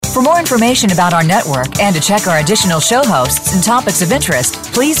For more information about our network and to check our additional show hosts and topics of interest,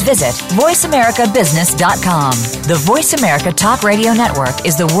 please visit voiceamericabusiness.com. The Voice America Talk Radio Network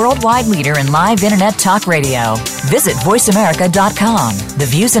is the worldwide leader in live Internet talk radio. Visit voiceamerica.com. The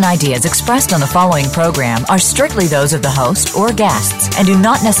views and ideas expressed on the following program are strictly those of the host or guests and do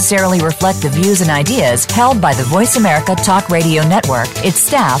not necessarily reflect the views and ideas held by the Voice America Talk Radio Network, its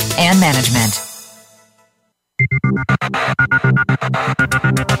staff, and management.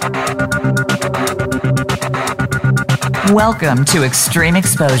 Welcome to Extreme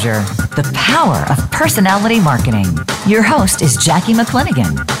Exposure, the power of personality marketing. Your host is Jackie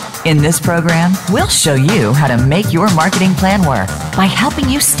McClinigan. In this program, we'll show you how to make your marketing plan work by helping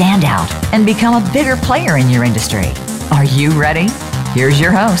you stand out and become a bigger player in your industry. Are you ready? Here's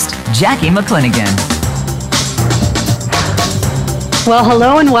your host, Jackie McClinigan. Well,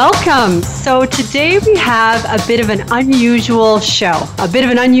 hello and welcome. So today we have a bit of an unusual show, a bit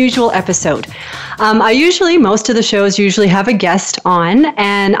of an unusual episode. Most of the shows usually have a guest on,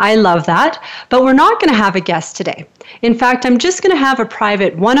 and I love that, but we're not going to have a guest today. In fact, I'm just going to have a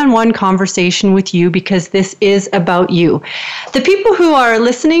private one-on-one conversation with you because this is about you. The people who are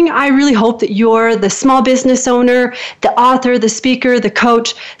listening, I really hope that you're the small business owner, the author, the speaker, the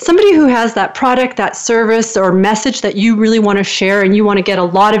coach, somebody who has that product, that service, or message that you really want to share and you want to get a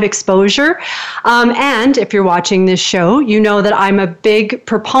lot of exposure. And if you're watching this show, you know that I'm a big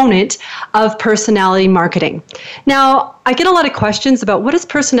proponent of personality marketing. Now, I get a lot of questions about what does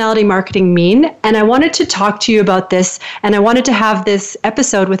personality marketing mean, and I wanted to talk to you about this, and I wanted to have this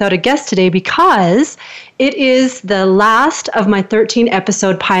episode without a guest today because it is the last of my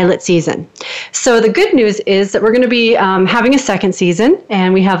 13-episode pilot season. So the good news is that we're going to be having a second season,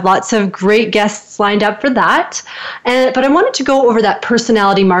 and we have lots of great guests lined up for that. But I wanted to go over that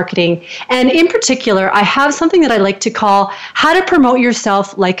personality marketing, and in particular, I have something that I like to call how to promote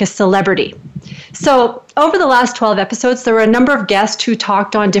yourself like a celebrity. So over the last 12 episodes, there were a number of guests who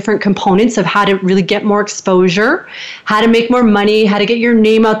talked on different components of how to really get more exposure, how to make more money, how to get your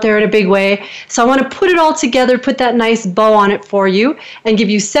name out there in a big way. So I want to put it all together, put that nice bow on it for you, and give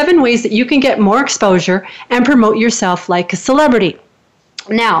you 7 ways that you can get more exposure and promote yourself like a celebrity.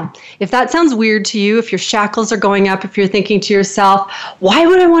 Now, if that sounds weird to you, if your shackles are going up, if you're thinking to yourself, why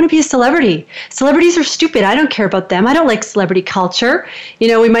would I want to be a celebrity? Celebrities are stupid. I don't care about them. I don't like celebrity culture. You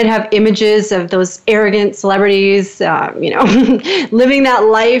know, we might have images of those arrogant celebrities, living that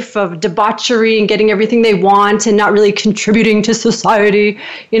life of debauchery and getting everything they want and not really contributing to society.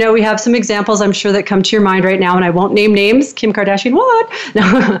 You know, we have some examples, I'm sure, that come to your mind right now, and I won't name names. Kim Kardashian, what?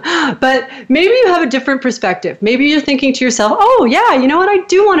 No. But maybe you have a different perspective. Maybe you're thinking to yourself, oh, yeah, you know what? I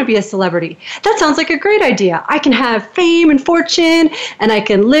do want to be a celebrity. That sounds like a great idea. I can have fame and fortune, and I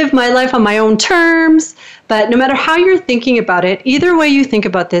can live my life on my own terms. But no matter how you're thinking about it, either way you think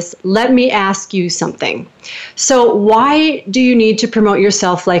about this, let me ask you something. So why do you need to promote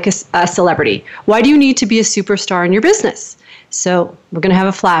yourself like a celebrity? Why do you need to be a superstar in your business? So we're going to have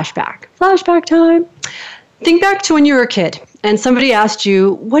a flashback. Flashback time. Think back to when you were a kid and somebody asked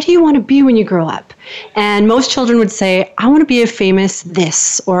you, what do you want to be when you grow up? And most children would say, I want to be a famous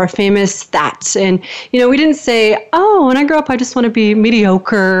this or a famous that. And, we didn't say, oh, when I grow up, I just want to be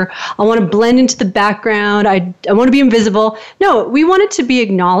mediocre. I want to blend into the background. I want to be invisible. No, we wanted to be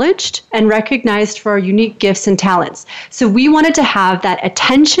acknowledged and recognized for our unique gifts and talents. So we wanted to have that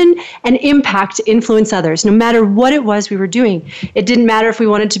attention and impact to influence others, no matter what it was we were doing. It didn't matter if we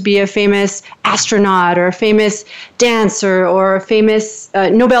wanted to be a famous astronaut or a famous dancer or a famous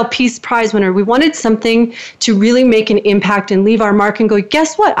Nobel Peace Prize winner. We wanted something to really make an impact and leave our mark and go,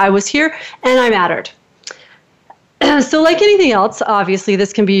 guess what? I was here and I mattered. So like anything else, obviously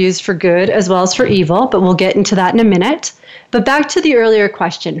this can be used for good as well as for evil, but we'll get into that in a minute. But back to the earlier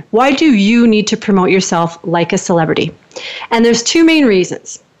question, why do you need to promote yourself like a celebrity? And there's 2 main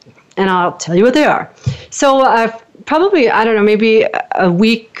reasons, and I'll tell you what they are. So probably, I don't know, maybe a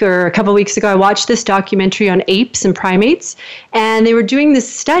week or a couple of weeks ago, I watched this documentary on apes and primates, and they were doing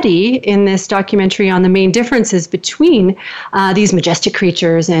this study in this documentary on the main differences between these majestic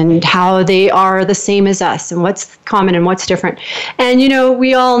creatures and how they are the same as us and what's common and what's different. And,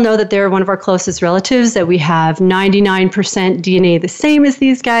 we all know that they're one of our closest relatives, that we have 99% DNA the same as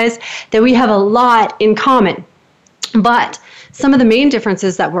these guys, that we have a lot in common. But some of the main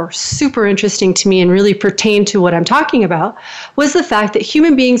differences that were super interesting to me and really pertain to what I'm talking about was the fact that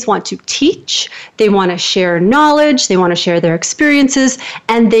human beings want to teach, they want to share knowledge, they want to share their experiences,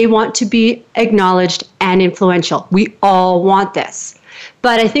 and they want to be acknowledged and influential. We all want this.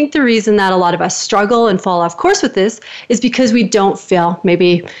 But I think the reason that a lot of us struggle and fall off course with this is because we don't feel,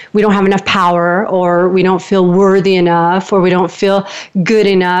 maybe we don't have enough power, or we don't feel worthy enough, or we don't feel good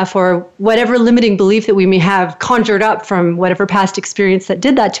enough, or whatever limiting belief that we may have conjured up from whatever past experience that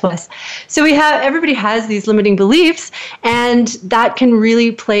did that to us. So everybody has these limiting beliefs, and that can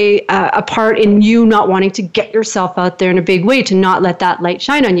really play a part in you not wanting to get yourself out there in a big way, to not let that light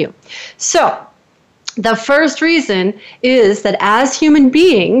shine on you. So the first reason is that as human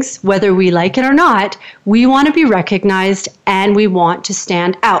beings, whether we like it or not, we want to be recognized and we want to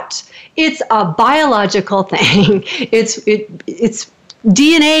stand out. It's a biological thing. It's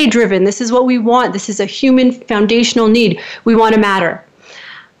DNA driven. This is what we want. This is a human foundational need. We want to matter.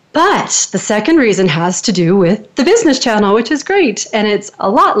 But the second reason has to do with the business channel, which is great. And it's a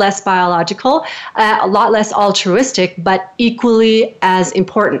lot less biological, a lot less altruistic, but equally as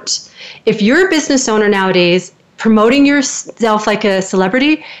important. If you're a business owner nowadays, promoting yourself like a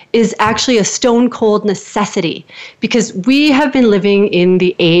celebrity is actually a stone cold necessity, because we have been living in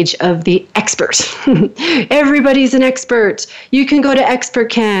the age of the expert. Everybody's an expert. You can go to expert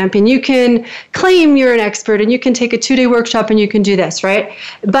camp and you can claim you're an expert and you can take a 2-day workshop and you can do this, right?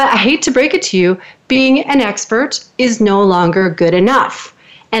 But I hate to break it to you, being an expert is no longer good enough.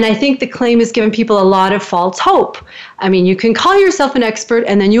 And I think the claim has given people a lot of false hope. I mean, you can call yourself an expert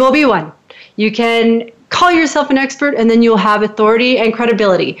and then you will be one. You can call yourself an expert and then you'll have authority and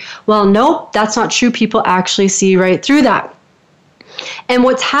credibility. Well, no, that's not true. People actually see right through that. And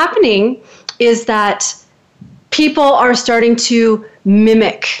what's happening is that people are starting to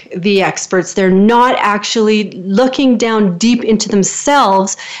mimic the experts. They're not actually looking down deep into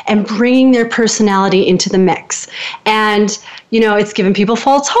themselves and bringing their personality into the mix. And, it's given people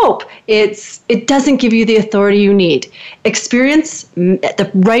false hope. It doesn't give you the authority you need. Experience,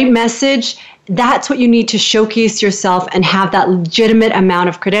 the right message, that's what you need to showcase yourself and have that legitimate amount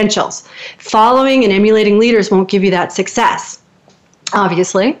of credentials. Following and emulating leaders won't give you that success.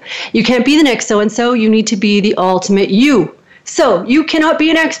 Obviously, you can't be the next so-and-so. You need to be the ultimate you. So you cannot be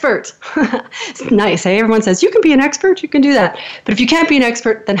an expert. It's nice, eh? Everyone says, you can be an expert, you can do that. But if you can't be an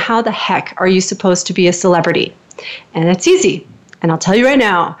expert, then how the heck are you supposed to be a celebrity? And it's easy. And I'll tell you right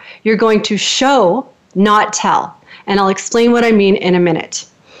now, you're going to show, not tell. And I'll explain what I mean in a minute.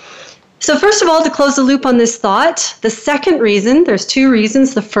 So first of all, to close the loop on this thought, the second reason, there's two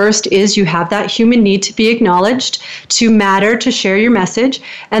reasons. The first is you have that human need to be acknowledged, to matter, to share your message.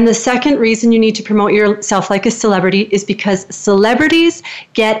 And the second reason you need to promote yourself like a celebrity is because celebrities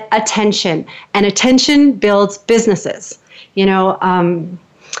get attention, and attention builds businesses.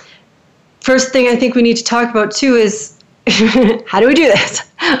 First thing I think we need to talk about too is how do we do this?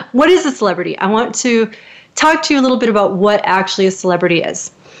 What is a celebrity? I want to talk to you a little bit about what actually a celebrity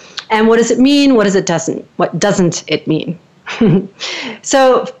is. And what does it mean? What doesn't it mean?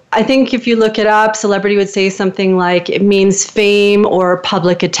 So I think if you look it up, celebrity would say something like it means fame or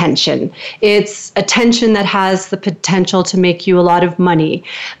public attention. It's attention that has the potential to make you a lot of money.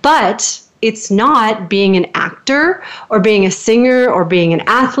 But it's not being an actor or being a singer or being an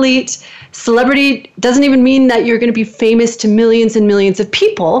athlete. Celebrity doesn't even mean that you're going to be famous to millions and millions of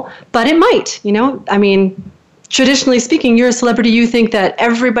people, but it might, traditionally speaking, you're a celebrity, you think that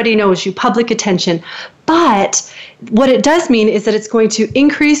everybody knows you, public attention. But what it does mean is that it's going to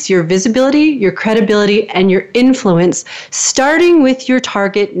increase your visibility, your credibility, and your influence, starting with your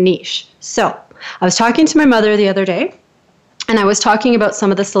target niche. So I was talking to my mother the other day, and I was talking about some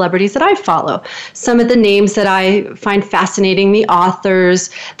of the celebrities that I follow, some of the names that I find fascinating, the authors,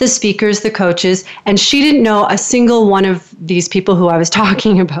 the speakers, the coaches, and she didn't know a single one of these people who I was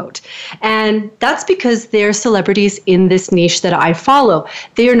talking about. And that's because they're celebrities in this niche that I follow.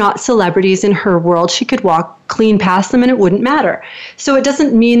 They are not celebrities in her world. She could walk clean past them and it wouldn't matter. So it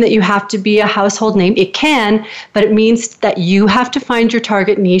doesn't mean that you have to be a household name. It can, but it means that you have to find your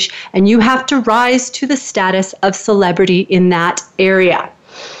target niche and you have to rise to the status of celebrity in that area.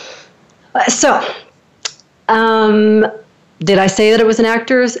 So, did I say that it was an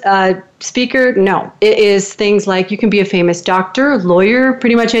actor, speaker? No. It is things like you can be a famous doctor, lawyer,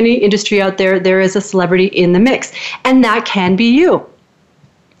 pretty much any industry out there, there is a celebrity in the mix. And that can be you.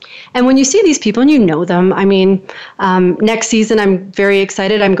 And when you see these people and you know them, next season I'm very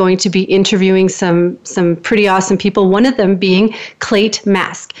excited. I'm going to be interviewing some pretty awesome people, one of them being Clayt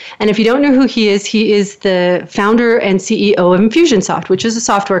Mask. And if you don't know who he is the founder and CEO of Infusionsoft, which is a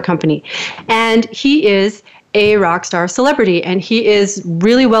software company. And he is a rock star celebrity, and he is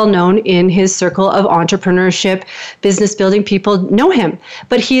really well known in his circle of entrepreneurship, business building. People know him,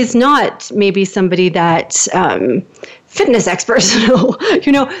 but he is not maybe somebody that fitness experts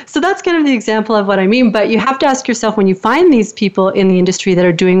know, so that's kind of the example of what I mean. But you have to ask yourself, when you find these people in the industry that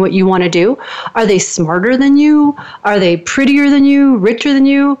are doing what you want to do, are they smarter than you? Are they prettier than you, richer than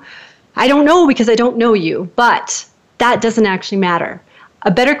you? I don't know, because I don't know you, but that doesn't actually matter.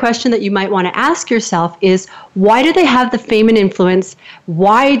 A better question that you might want to ask yourself is, why do they have the fame and influence?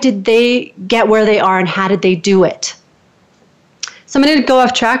 Why did they get where they are, and how did they do it? So I'm going to go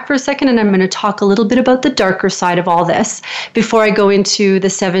off track for a second, and I'm going to talk a little bit about the darker side of all this before I go into the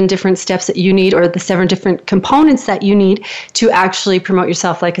 7 different steps that you need, or the 7 different components that you need to actually promote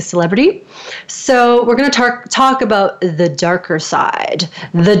yourself like a celebrity. So we're going to talk about the darker side,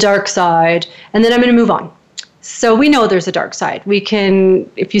 the dark side, and then I'm going to move on. So we know there's a dark side. We can,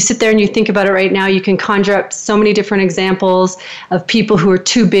 if you sit there and you think about it right now, you can conjure up so many different examples of people who are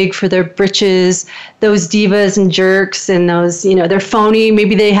too big for their britches, those divas and jerks, and those, they're phony.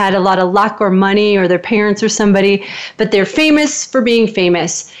 Maybe they had a lot of luck or money, or their parents or somebody, but they're famous for being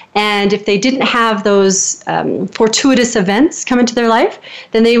famous. And if they didn't have those fortuitous events come into their life,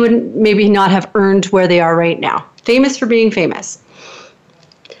 then they would maybe not have earned where they are right now. Famous for being famous.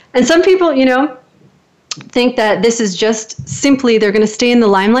 And some people, think that this is just simply they're going to stay in the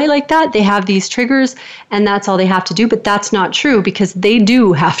limelight like that. They have these triggers and that's all they have to do. But that's not true, because they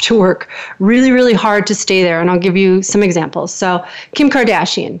do have to work really, really hard to stay there. And I'll give you some examples. So Kim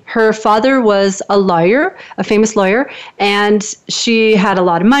Kardashian, her father was a lawyer, a famous lawyer, and she had a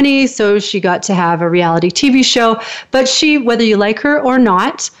lot of money. So she got to have a reality TV show. But she, whether you like her or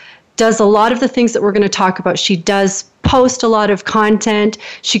not, does a lot of the things that we're going to talk about. She does post a lot of content.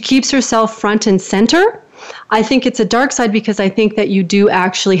 She keeps herself front and center. I think it's a dark side, because I think that you do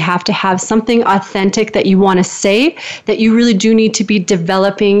actually have to have something authentic that you want to say, that you really do need to be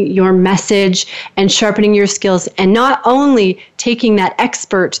developing your message and sharpening your skills, and not only taking that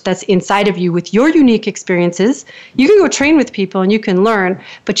expert that's inside of you with your unique experiences. You can go train with people and you can learn,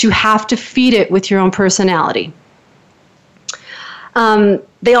 but you have to feed it with your own personality.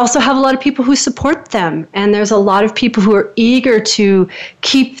 They also have a lot of people who support them, and there's a lot of people who are eager to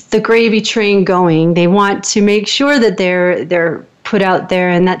keep the gravy train going. They want to make sure that they're put out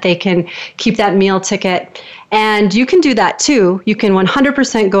there and that they can keep that meal ticket. And you can do that too. You can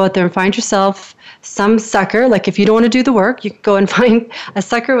 100% go out there and find yourself some sucker. Like, if you don't want to do the work, you can go and find a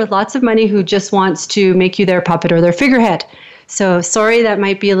sucker with lots of money who just wants to make you their puppet or their figurehead. So sorry, that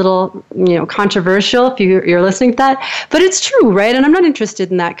might be a little, controversial if you're listening to that, but it's true, right? And I'm not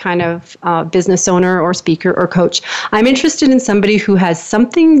interested in that kind of business owner or speaker or coach. I'm interested in somebody who has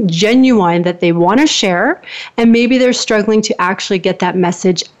something genuine that they want to share, and maybe they're struggling to actually get that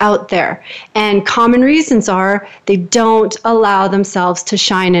message out there. And common reasons are they don't allow themselves to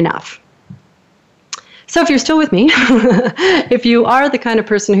shine enough. So if you're still with me, if you are the kind of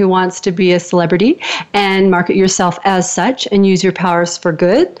person who wants to be a celebrity and market yourself as such and use your powers for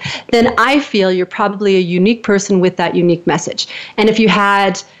good, then I feel you're probably a unique person with that unique message. And if you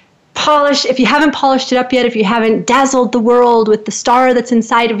haven't polished it up yet, if you haven't dazzled the world with the star that's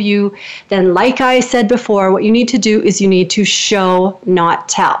inside of you, then like I said before, what you need to do is you need to show, not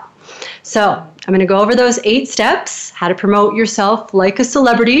tell. So I'm going to go over those 8 steps, how to promote yourself like a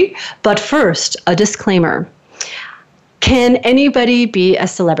celebrity. But first, a disclaimer. Can anybody be a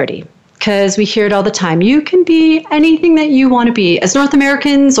celebrity? Because we hear it all the time. You can be anything that you want to be. As North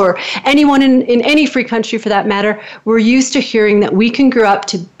Americans, or anyone in any free country for that matter, we're used to hearing that we can grow up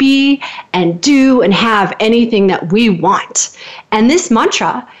to be and do and have anything that we want. And this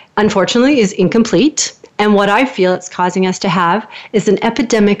mantra, unfortunately, is incomplete. And what I feel it's causing us to have is an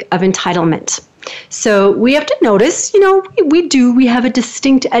epidemic of entitlement. So we have to notice, we have a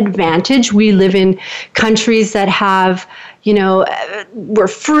distinct advantage. We live in countries that have, we're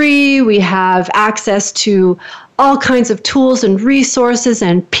free. We have access to all kinds of tools and resources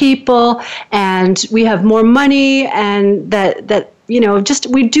and people, and we have more money, and that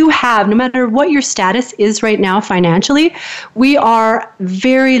we do have, no matter what your status is right now financially, we are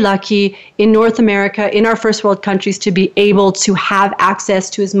very lucky in North America, in our first world countries, to be able to have access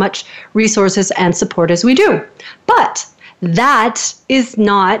to as much resources and support as we do. But that is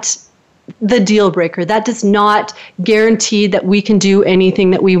not the deal breaker. That does not guarantee that we can do anything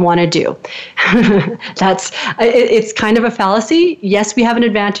that we want to do. It's kind of a fallacy. Yes, we have an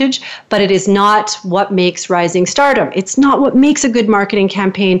advantage, but it is not what makes rising stardom. It's not what makes a good marketing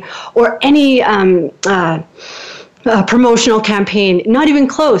campaign or any promotional campaign. Not even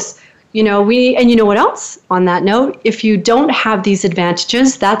close. You know what else? On that note, if you don't have these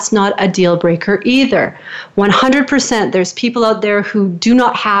advantages, that's not a deal breaker either. 100%, there's people out there who do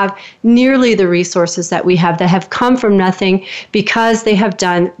not have nearly the resources that we have, that have come from nothing because they have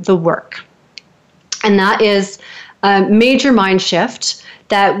done the work. And that is major mind shift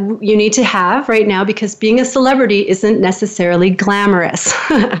that you need to have right now, because being a celebrity isn't necessarily glamorous.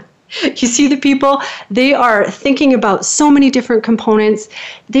 You see the people, they are thinking about so many different components.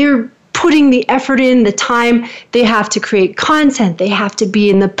 They're putting the effort in, the time. They have to create content. They have to be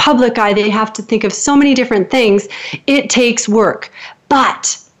in the public eye. They have to think of so many different things. It takes work.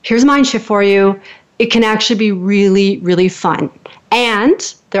 But here's a mind shift for you. It can actually be really, really fun.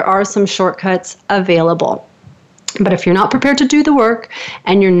 And there are some shortcuts available. But if you're not prepared to do the work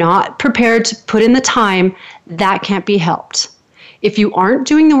and you're not prepared to put in the time, that can't be helped. If you aren't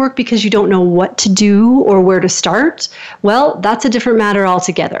doing the work because you don't know what to do or where to start, well, that's a different matter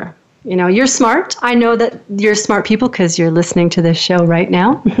altogether. You know, you're smart. I know that you're smart people because you're listening to this show right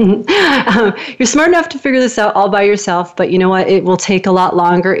now. You're smart enough to figure this out all by yourself, but you know what? It will take a lot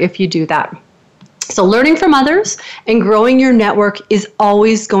longer if you do that. So learning from others and growing your network is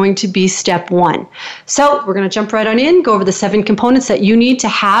always going to be step one. So we're going to jump right on in, go over the 7 components that you need to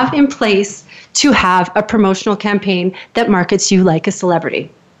have in place to have a promotional campaign that markets you like a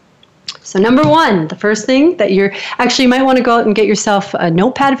celebrity. So number 1, the first thing that you might want to go out and get yourself a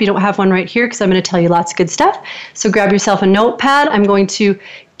notepad if you don't have one right here, because I'm going to tell you lots of good stuff. So grab yourself a notepad. I'm going to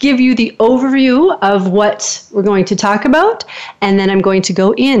give you the overview of what we're going to talk about, and then I'm going to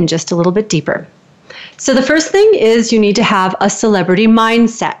go in just a little bit deeper. So the first thing is you need to have a celebrity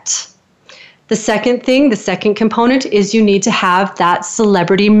mindset. The second component is you need to have that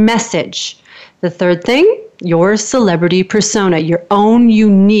celebrity message. The third thing, your celebrity persona, your own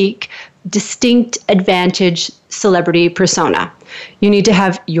unique, distinct advantage celebrity persona. You need to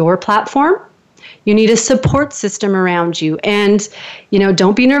have your platform. You need a support system around you. And,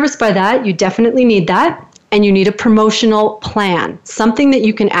 don't be nervous by that. You definitely need that. And you need a promotional plan, something that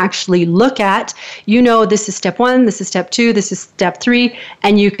you can actually look at. This is step 1, this is step 2, this is step 3,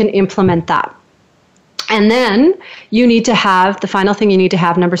 and you can implement that. And then you need to have, the final thing you need to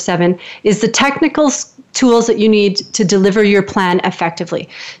have, number 7, is the technical tools that you need to deliver your plan effectively.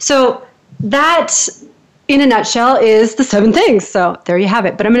 So that, in a nutshell, is the 7 things. So there you have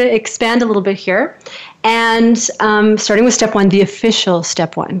it. But I'm going to expand a little bit here. And starting with step 1, the official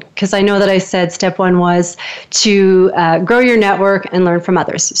step 1, because I know that I said step 1 was to grow your network and learn from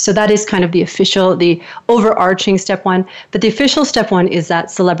others. So that is kind of the official, the overarching step 1. But the official step 1 is that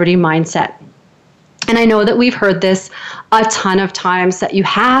celebrity mindset. And I know that we've heard this a ton of times, that you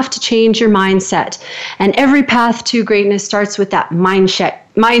have to change your mindset. And every path to greatness starts with that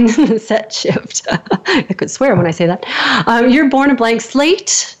mindset shift. I could swear when I say that. You're born a blank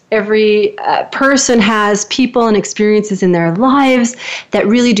slate. Every person has people and experiences in their lives that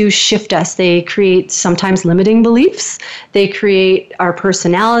really do shift us. They create sometimes limiting beliefs. They create our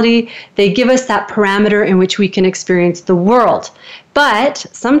personality. They give us that parameter in which we can experience the world. But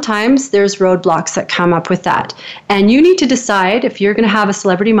sometimes there's roadblocks that come up with that. And you need to decide, if you're going to have a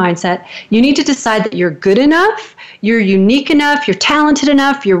celebrity mindset, you need to decide that you're good enough, you're unique enough, you're talented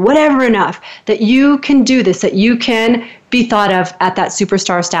enough, you're whatever enough, that you can do this, that you can be thought of at that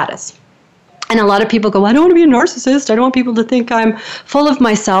superstar status. And a lot of people go, I don't want to be a narcissist. I don't want people to think I'm full of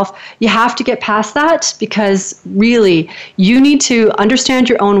myself. You have to get past that, because really you need to understand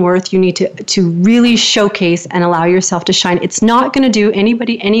your own worth. You need to really showcase and allow yourself to shine. It's not going to do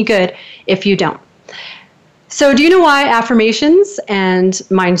anybody any good if you don't. So do you know why affirmations and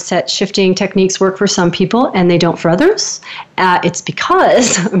mindset shifting techniques work for some people and they don't for others? It's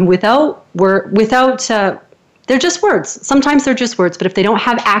because they're just words. Sometimes they're just words, but if they don't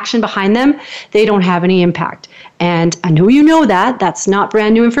have action behind them, they don't have any impact. And I know you know that. That's not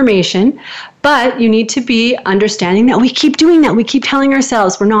brand new information, but you need to be understanding that we keep doing that. We keep telling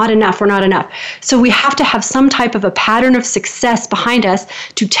ourselves we're not enough, we're not enough. So we have to have some type of a pattern of success behind us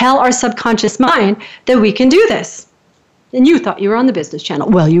to tell our subconscious mind that we can do this. And you thought you were on the business channel.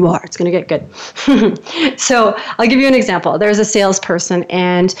 Well, you are. It's going to get good. So I'll give you an example. There's a salesperson,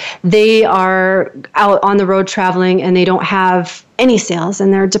 and they are out on the road traveling, and they don't have any sales,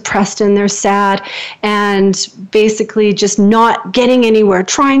 and they're depressed and they're sad and basically just not getting anywhere,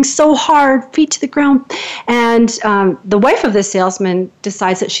 trying so hard, feet to the ground. And the wife of the salesman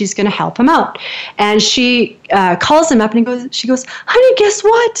decides that she's going to help him out. And she calls him up and she goes, honey, guess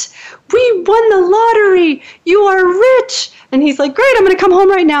what? We won the lottery. You are rich. And he's like, great, I'm going to come home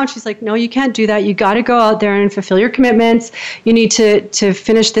right now. And she's like, no, you can't do that. You got to go out there and fulfill your commitments. You need to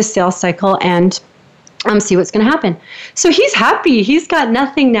finish this sales cycle and see what's going to happen. So he's happy. He's got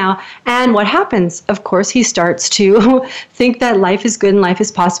nothing now. And what happens? Of course, he starts to think that life is good and life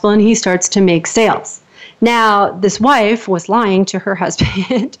is possible, and he starts to make sales. Now, this wife was lying to her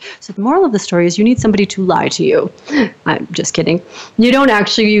husband. So the moral of the story is you need somebody to lie to you. I'm just kidding. You don't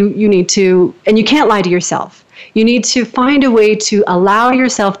actually, you need to, and you can't lie to yourself. You need to find a way to allow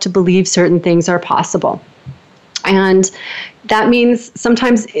yourself to believe certain things are possible. And that means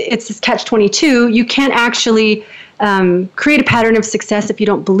sometimes it's this catch-22. You can't actually create a pattern of success if you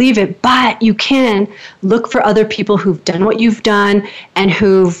don't believe it, but you can look for other people who've done what you've done and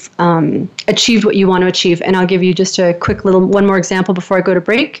who've achieved what you want to achieve. And I'll give you just a quick one more example before I go to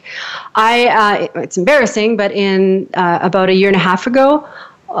break. It's embarrassing, but in about a year and a half ago,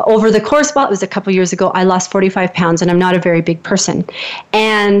 over the course, well, it was a couple years ago, I lost 45 pounds, and I'm not a very big person.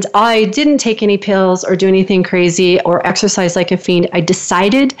 And I didn't take any pills or do anything crazy or exercise like a fiend. I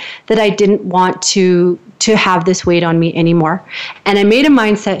decided that I didn't want to have this weight on me anymore. And I made a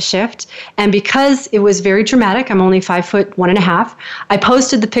mindset shift. And because it was very dramatic, I'm only 5'1.5", I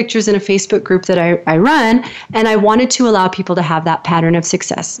posted the pictures in a Facebook group that I run, and I wanted to allow people to have that pattern of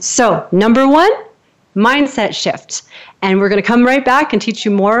success. So, number one, mindset shift. And we're going to come right back and teach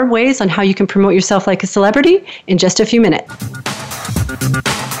you more ways on how you can promote yourself like a celebrity in just a few minutes.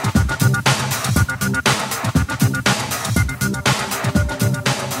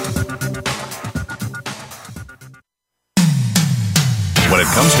 When it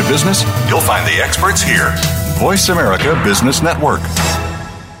comes to business, you'll find the experts here. Voice America Business Network.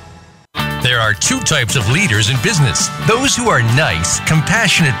 There are two types of leaders in business. Those who are nice,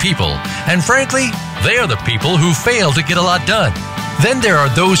 compassionate people, and frankly, they are the people who fail to get a lot done. Then there are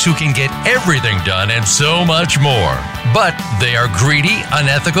those who can get everything done and so much more. But they are greedy,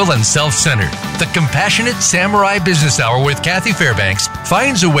 unethical, and self-centered. The Compassionate Samurai Business Hour with Kathy Fairbanks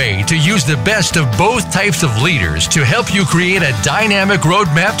finds a way to use the best of both types of leaders to help you create a dynamic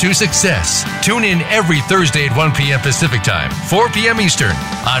roadmap to success. Tune in every Thursday at 1 p.m. Pacific Time, 4 p.m. Eastern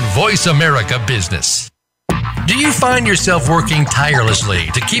on Voice America Business. Do you find yourself working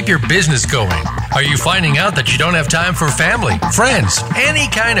tirelessly to keep your business going? Are you finding out that you don't have time for family, friends, any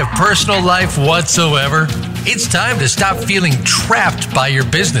kind of personal life whatsoever? It's time to stop feeling trapped by your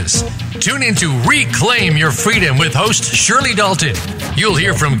business. Tune in to Reclaim Your Freedom with host Shirley Dalton. You'll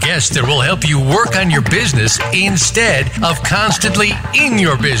hear from guests that will help you work on your business instead of constantly in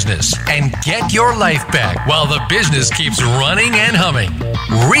your business and get your life back while the business keeps running and humming.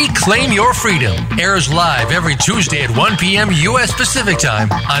 Reclaim Your Freedom airs live every Tuesday at 1 p.m. U.S. Pacific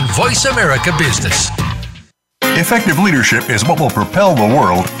Time on Voice America Business. Effective leadership is what will propel the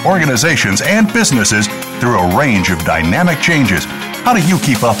world, organizations, and businesses through a range of dynamic changes. How do you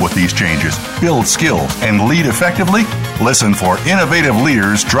keep up with these changes, build skills, and lead effectively? Listen for Innovative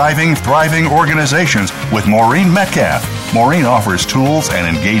Leaders Driving Thriving Organizations with Maureen Metcalf. Maureen offers tools and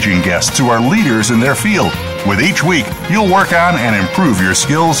engaging guests who are leaders in their field. With each week, you'll work on and improve your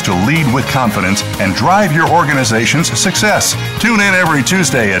skills to lead with confidence and drive your organization's success. Tune in every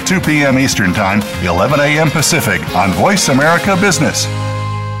Tuesday at 2 p.m. Eastern Time, 11 a.m. Pacific on Voice America Business.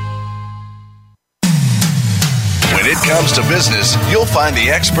 When it comes to business, you'll find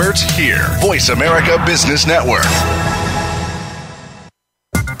the experts here. Voice America Business Network.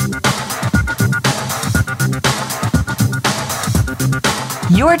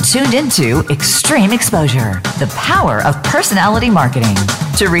 You're tuned into Extreme Exposure, the power of personality marketing.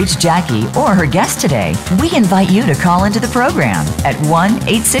 To reach Jackie or her guest today, we invite you to call into the program at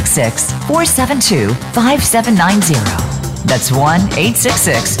 1-866-472-5790. That's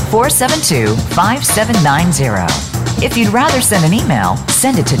 1-866-472-5790. If you'd rather send an email,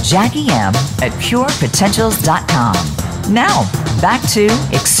 send it to JackieM@purepotentials.com. Now, back to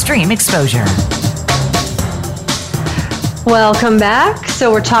Extreme Exposure. Welcome back.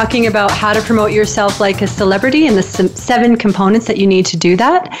 So we're talking about how to promote yourself like a celebrity and the 7 components that you need to do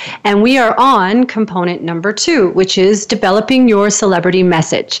that. And we are on component number 2, which is developing your celebrity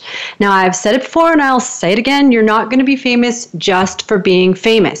message. Now, I've said it before and I'll say it again. You're not going to be famous just for being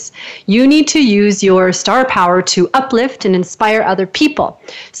famous. You need to use your star power to uplift and inspire other people.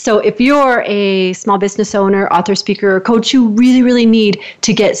 So if you're a small business owner, author, speaker, or coach, you really, really need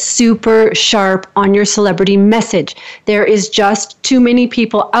to get super sharp on your celebrity message. There is just too many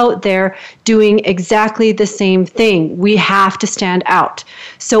people out there doing exactly the same thing. We have to stand out.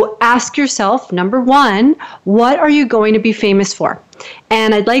 So ask yourself, number 1, what are you going to be famous for?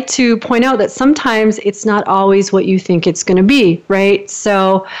 And I'd like to point out that sometimes it's not always what you think it's going to be, right?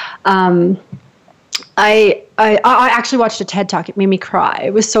 So I actually watched a TED Talk. It made me cry.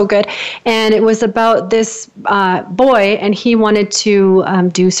 It was so good. And it was about this boy, and he wanted to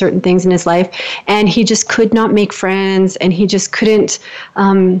do certain things in his life, and he just could not make friends, and he just couldn't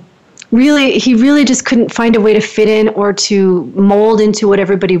he really just couldn't find a way to fit in or to mold into what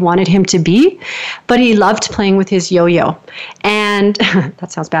everybody wanted him to be. But he loved playing with his yo-yo. And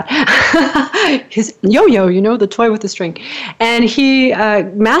that sounds bad. His yo-yo, the toy with the string. And he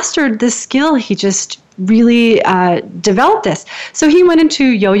mastered this skill. He just really developed this. So he went into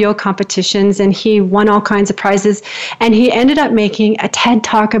yo-yo competitions and he won all kinds of prizes, and he ended up making a TED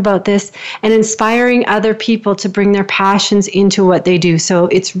Talk about this and inspiring other people to bring their passions into what they do. So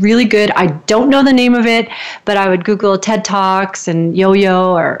it's really good. I don't know the name of it, but I would Google TED Talks and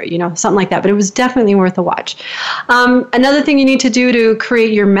yo-yo or something like that, but it was definitely worth a watch. Another thing you need to do to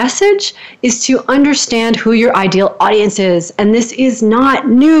create your message is to understand who your ideal audience is. And this is not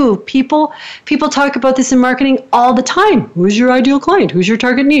new. People talk about this in marketing all the time. Who's your ideal client? Who's your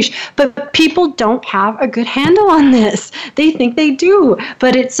target niche? But people don't have a good handle on this. They think they do,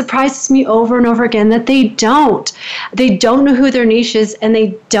 but it surprises me over and over again that they don't. They don't know who their niche is, and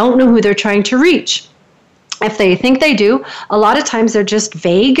they don't know who they're trying to reach. If they think they do, a lot of times they're just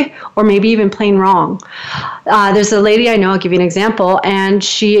vague or maybe even plain wrong. There's a lady I know, I'll give you an example, and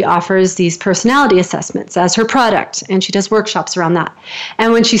she offers these personality assessments as her product, and she does workshops around that.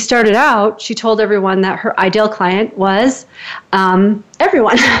 And when she started out, she told everyone that her ideal client was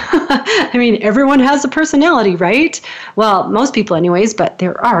everyone. I mean, everyone has a personality, right? Well, most people anyways, but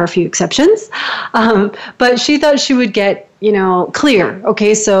there are a few exceptions. But she thought she would get clear.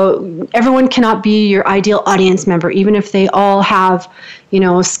 Okay, so everyone cannot be your ideal audience member, even if they all have,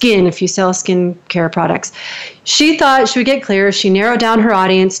 skin, if you sell skincare products. She thought she would get clear. She narrowed down her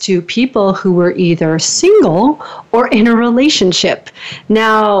audience to people who were either single or in a relationship.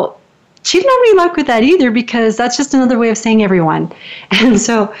 Now, she didn't have any luck with that either, because that's just another way of saying everyone. And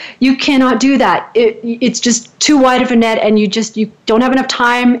so you cannot do that. It's just too wide of a net, and you don't have enough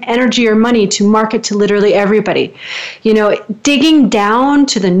time, energy, or money to market to literally everybody. Digging down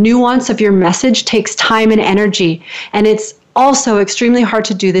to the nuance of your message takes time and energy. And it's also extremely hard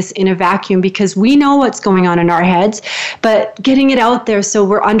to do this in a vacuum, because we know what's going on in our heads, but getting it out there so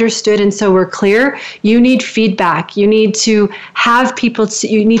we're understood and so we're clear, you need feedback. You need to have people,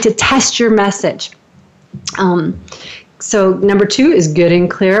 you need to test your message. So number 2 is getting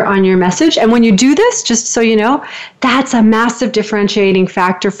clear on your message. And when you do this, just so you know, that's a massive differentiating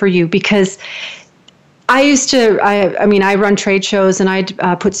factor for you, because I run trade shows, and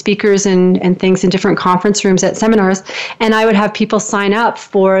I'd put speakers and things in different conference rooms at seminars, and I would have people sign up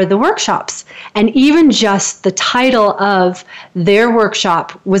for the workshops. And even just the title of their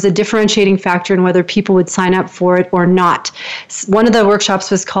workshop was a differentiating factor in whether people would sign up for it or not. One of the workshops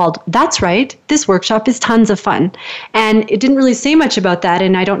was called, "That's Right, This Workshop is Tons of Fun." And it didn't really say much about that,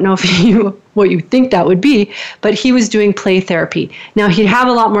 and I don't know if what you think that would be, but he was doing play therapy. Now, he'd have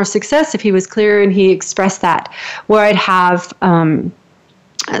a lot more success if he was clear and he expressed that, where I'd have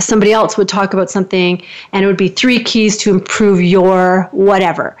somebody else would talk about something, and it would be 3 keys to improve your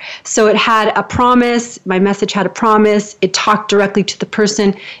whatever. So it had a promise. My message had a promise. It talked directly to the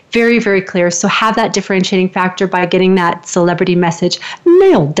person. Very, very clear. So have that differentiating factor by getting that celebrity message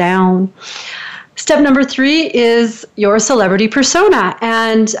nailed down. Step number 3 is your celebrity persona.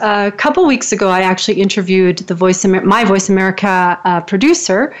 And a couple weeks ago, I actually interviewed my Voice America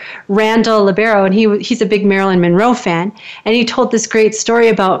producer, Randall Libero, and he's a big Marilyn Monroe fan. And he told this great story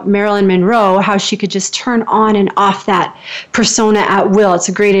about Marilyn Monroe, how she could just turn on and off that persona at will. It's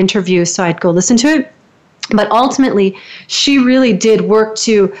a great interview, so I'd go listen to it. But ultimately, she really did work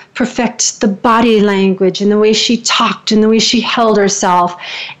to perfect the body language and the way she talked and the way she held herself.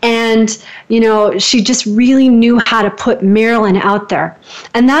 And, she just really knew how to put Marilyn out there.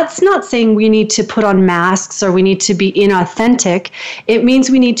 And that's not saying we need to put on masks or we need to be inauthentic. It means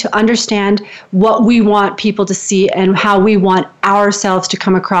we need to understand what we want people to see and how we want ourselves to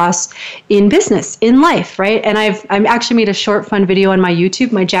come across in business, in life, right? And I've actually made a short, fun video on my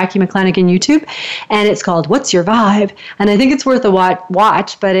YouTube, my Jackie McClanagan YouTube, and it's called "What's Your Vibe?" And I think it's worth a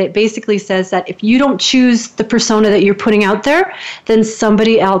watch, but it basically says that if you don't choose the persona that you're putting out there, then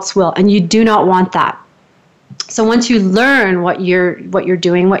somebody else will, and you do not want that. So once you learn what you're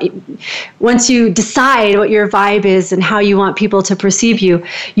doing, once you decide what your vibe is and how you want people to perceive you,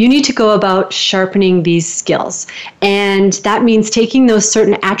 you need to go about sharpening these skills. And that means taking those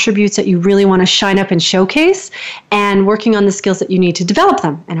certain attributes that you really want to shine up and showcase and working on the skills that you need to develop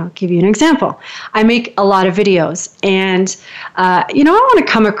them. And I'll give you an example. I make a lot of videos, and I want to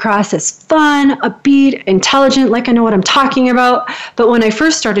come across as fun, upbeat, intelligent, like I know what I'm talking about. But when I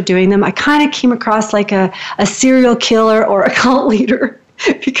first started doing them, I kind of came across like a serial killer or a cult leader.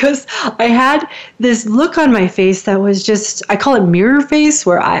 because I had this look on my face that was just, I call it mirror face,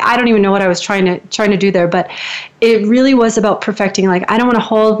 where I don't even know what I was trying to do there, but it really was about perfecting. Like, I don't want to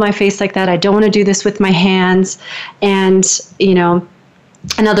hold my face like that. I don't want to do this with my hands. And,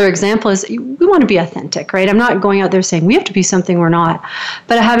 another example is we want to be authentic, right? I'm not going out there saying we have to be something we're not.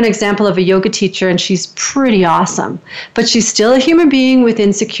 But I have an example of a yoga teacher, and she's pretty awesome. But she's still a human being with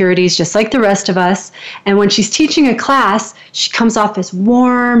insecurities, just like the rest of us. And when she's teaching a class, she comes off as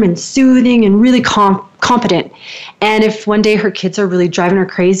warm and soothing and really competent. And if one day her kids are really driving her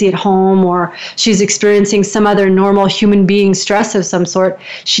crazy at home, or she's experiencing some other normal human being stress of some sort,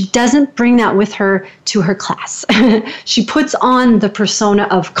 she doesn't bring that with her to her class. She puts on the persona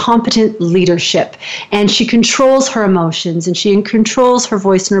of competent leadership, and she controls her emotions, and she controls her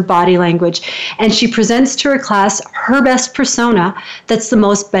voice and her body language, and she presents to her class her best persona that's the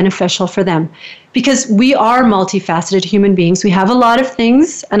most beneficial for them. Because we are multifaceted human beings. We have a lot of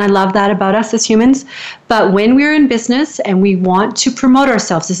things, and I love that about us as humans. But when we're in business and we want to promote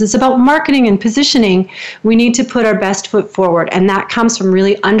ourselves, this is about marketing and positioning, we need to put our best foot forward. And that comes from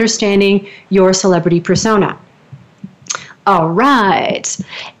really understanding your celebrity persona. All right.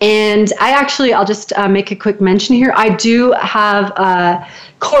 And I'll just make a quick mention here. I do have a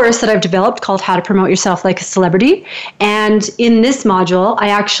course that I've developed called How to Promote Yourself Like a Celebrity. And in this module, I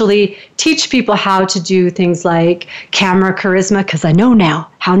actually teach people how to do things like camera charisma, because I know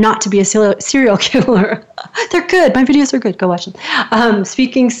now how not to be a serial killer. They're good. My videos are good. Go watch them.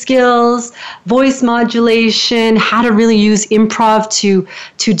 Speaking skills, voice modulation, how to really use improv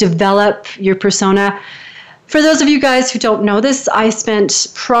to develop your persona. For those of you guys who don't know this, I spent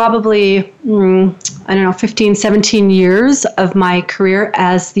probably, 15, 17 years of my career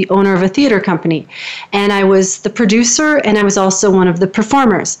as the owner of a theater company. And I was the producer, and I was also one of the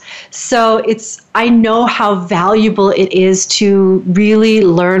performers. So I know how valuable it is to really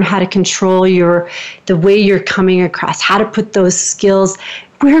learn how to control the way you're coming across, how to put those skills.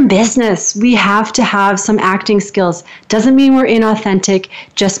 We're in business. We have to have some acting skills. Doesn't mean we're inauthentic,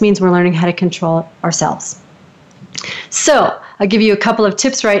 just means we're learning how to control ourselves. So I'll give you a couple of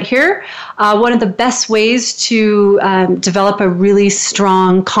tips right here. One of the best ways to develop a really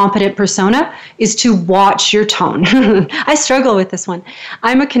strong, competent persona is to watch your tone. I struggle with this one.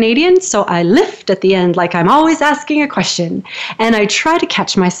 I'm a Canadian, so I lift at the end like I'm always asking a question. And I try to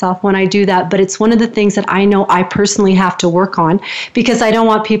catch myself when I do that, but it's one of the things that I know I personally have to work on, because I don't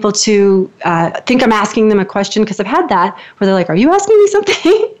want people to think I'm asking them a question, because I've had that where they're like, "Are you asking me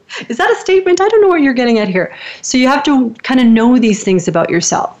something?" Is that a statement? I don't know what you're getting at here. So you have to kind of know these things about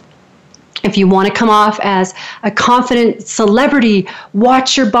yourself. If you want to come off as a confident celebrity,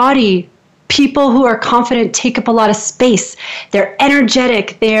 watch your body. People who are confident take up a lot of space. They're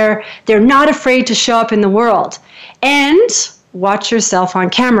energetic. They're not afraid to show up in the world. And watch yourself on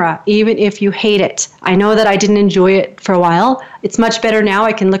camera, even if you hate it. I know that I didn't enjoy it for a while. It's much better now.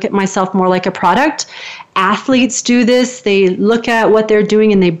 I can look at myself more like a product. Athletes do this. They look at what they're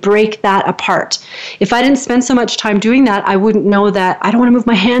doing and they break that apart. If I didn't spend so much time doing that, I wouldn't know that I don't want to move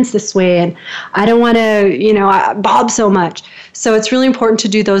my hands this way, and I don't want to, bob so much. So it's really important to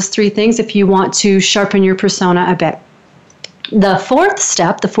do those three things if you want to sharpen your persona a bit. The fourth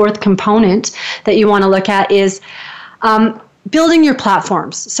step, the fourth component that you want to look at is building your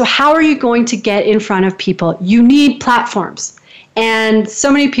platforms. So how are you going to get in front of people? You need platforms. And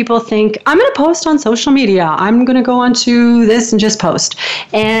so many people think, I'm going to post on social media. I'm going to go onto this and just post.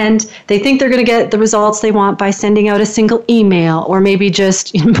 And they think they're going to get the results they want by sending out a single email, or maybe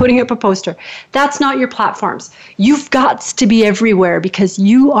just putting up a poster. That's not your platforms. You've got to be everywhere, because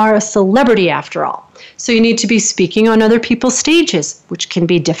you are a celebrity after all. So you need to be speaking on other people's stages, which can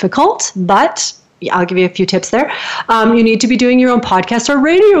be difficult, but I'll give you a few tips there. You need to be doing your own podcast or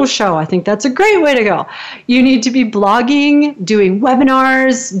radio show. I think that's a great way to go. You need to be blogging, doing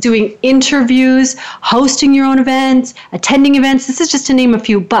webinars, doing interviews, hosting your own events, attending events. This is just to name a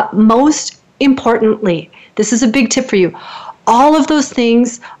few. But most importantly, this is a big tip for you. All of those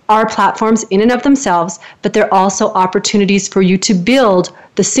things are platforms in and of themselves, but they're also opportunities for you to build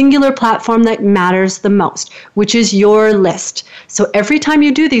the singular platform that matters the most, which is your list. So every time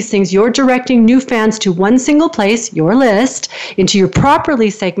you do these things, you're directing new fans to one single place, your list, into your properly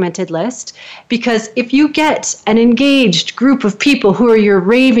segmented list. Because if you get an engaged group of people who are your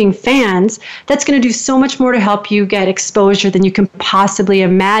raving fans, that's going to do so much more to help you get exposure than you can possibly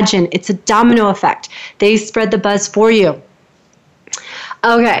imagine. It's a domino effect. They spread the buzz for you.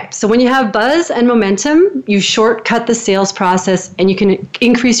 Okay, so when you have buzz and momentum, you shortcut the sales process and you can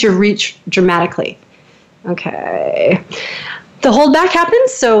increase your reach dramatically. Okay. The holdback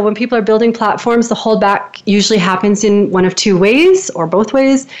happens. So when people are building platforms, the holdback usually happens in one of two ways or both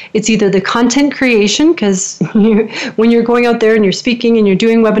ways. It's either the content creation, because when you're going out there and you're speaking and you're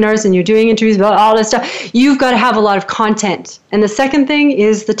doing webinars and you're doing interviews about all this stuff, you've got to have a lot of content. And the second thing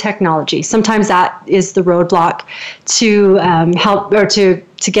is the technology. Sometimes that is the roadblock to help or to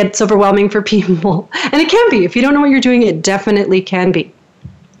get it's overwhelming for people. And it can be. If you don't know what you're doing, it definitely can be.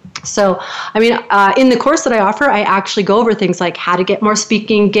 So, I mean, in the course that I offer, I actually go over things like how to get more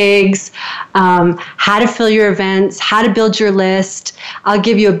speaking gigs, how to fill your events, how to build your list. I'll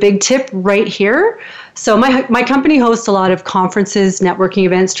give you a big tip right here. So my company hosts a lot of conferences, networking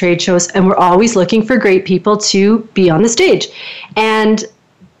events, trade shows, and we're always looking for great people to be on the stage. And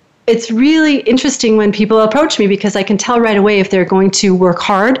it's really interesting when people approach me because I can tell right away if they're going to work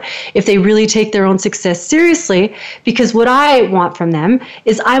hard, if they really take their own success seriously, because what I want from them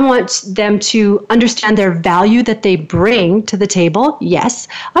is I want them to understand their value that they bring to the table. Yes,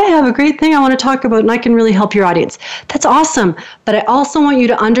 I have a great thing I want to talk about and I can really help your audience. That's awesome. But I also want you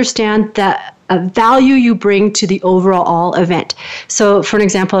to understand that a value you bring to the overall event. So for an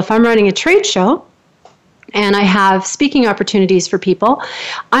example, if I'm running a trade show, and I have speaking opportunities for people,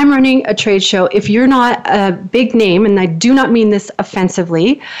 I'm running a trade show. If you're not a big name, and I do not mean this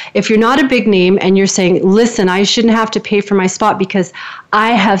offensively, if you're not a big name and you're saying, listen, I shouldn't have to pay for my spot because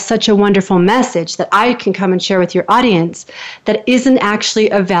I have such a wonderful message that I can come and share with your audience, that isn't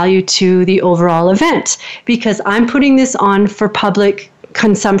actually of value to the overall event, because I'm putting this on for public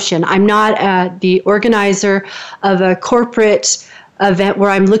consumption. I'm not the organizer of a corporate event where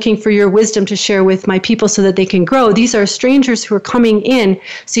I'm looking for your wisdom to share with my people so that they can grow. These are strangers who are coming in,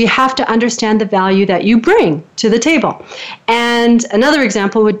 so you have to understand the value that you bring to the table. And another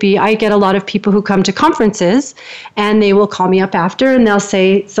example would be, I get a lot of people who come to conferences and they will call me up after and they'll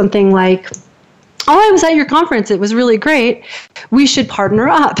say something like, oh, I was at your conference. It was really great. We should partner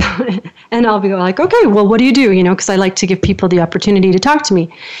up. And I'll be like, okay, well, what do you do? Because I like to give people the opportunity to talk to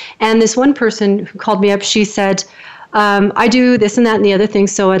me. And this one person who called me up, she said, I do this and that and the other thing,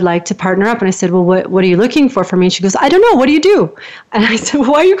 so I'd like to partner up. And I said, well, what are you looking for from me? And she goes, I don't know. What do you do? And I said,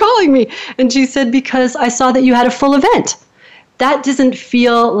 well, why are you calling me? And she said, because I saw that you had a full event. That doesn't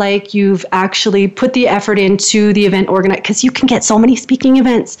feel like you've actually put the effort into the event organized, because you can get so many speaking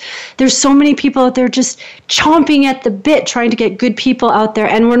events. There's so many people out there just chomping at the bit trying to get good people out there.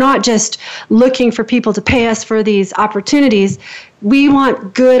 And we're not just looking for people to pay us for these opportunities. We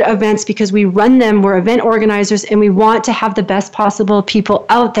want good events because we run them. We're event organizers and we want to have the best possible people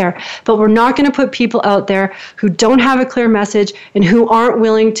out there. But we're not going to put people out there who don't have a clear message and who aren't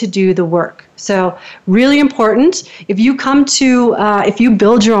willing to do the work. So really important. If you come to, if you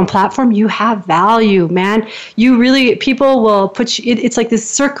build your own platform, you have value, man. You really, people will put you, it's like this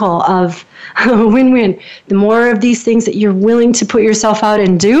circle of win-win. The more of these things that you're willing to put yourself out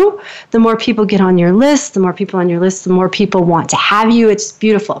and do, the more people get on your list. The more people on your list, the more people want to have you. It's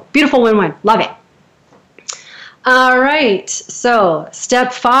beautiful. Beautiful win-win. Love it. All right. So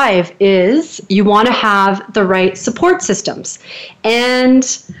step 5 is you want to have the right support systems.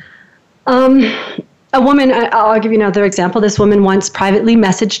 And a woman, I'll give you another example. This woman once privately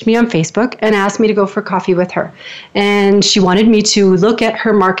messaged me on Facebook and asked me to go for coffee with her. And she wanted me to look at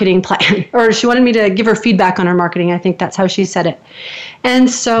her marketing plan, or she wanted me to give her feedback on her marketing. I think that's how she said it. And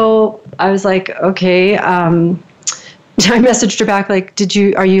so I was like, okay, I messaged her back like,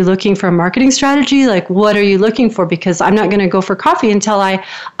 are you looking for a marketing strategy? Like, what are you looking for? Because I'm not going to go for coffee until I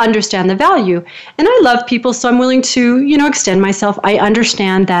understand the value. And I love people, so I'm willing to, extend myself. I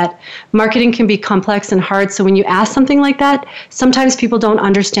understand that marketing can be complex and hard. So when you ask something like that, sometimes people don't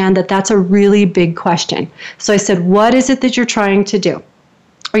understand that that's a really big question. So I said, what is it that you're trying to do?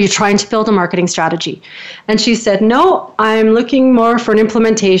 Are you trying to build a marketing strategy? And she said, no, I'm looking more for an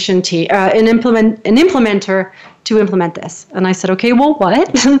implementation team, an implementer to implement this. And I said, okay, well,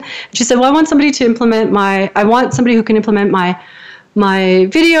 what? She said, well, I want somebody to implement I want somebody who can implement my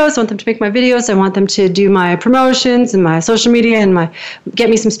videos. I want them to make my videos. I want them to do my promotions and my social media and get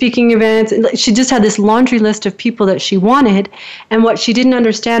me some speaking events. And she just had this laundry list of people that she wanted. And what she didn't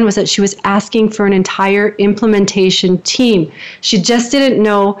understand was that she was asking for an entire implementation team. She just didn't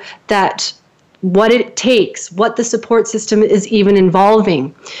know that what it takes, what the support system is even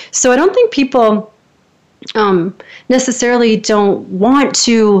involving. So I don't think people necessarily don't want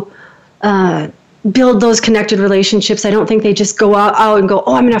to build those connected relationships. I don't think they just go out and go,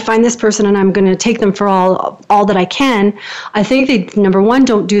 oh, I'm going to find this person and I'm going to take them for all that I can. I think they, number one,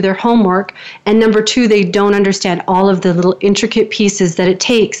 don't do their homework. And number two, they don't understand all of the little intricate pieces that it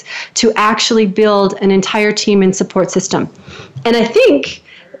takes to actually build an entire team and support system. And I think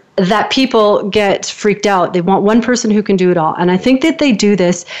that people get freaked out. They want one person who can do it all. And I think that they do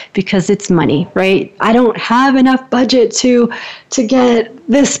this because it's money, right? I don't have enough budget to get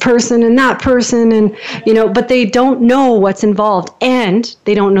this person and that person, and but they don't know what's involved, and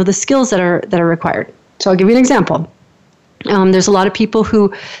they don't know the skills that are required. So I'll give you an example. There's a lot of people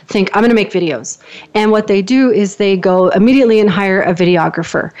who think, I'm going to make videos. And what they do is they go immediately and hire a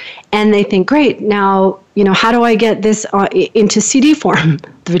videographer. And they think, great, now, how do I get this into CD form?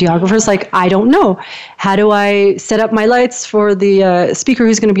 The videographer's like, I don't know. How do I set up my lights for the speaker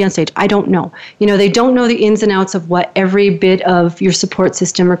who's going to be on stage? I don't know. They don't know the ins and outs of what every bit of your support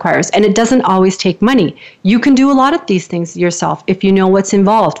system requires. And it doesn't always take money. You can do a lot of these things yourself if you know what's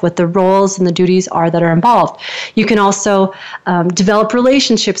involved, what the roles and the duties are that are involved. You can also develop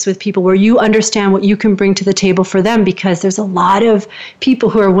relationships with people where you understand what you can bring to the table for them, because there's a lot of people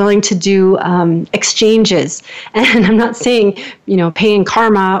who are willing to do exchanges. And I'm not saying, paying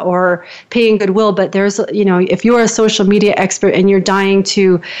karma or paying goodwill, but there's, if you're a social media expert and you're dying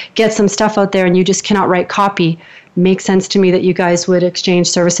to get some stuff out there and you just cannot write copy, makes sense to me that you guys would exchange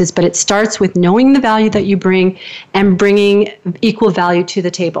services. But it starts with knowing the value that you bring and bringing equal value to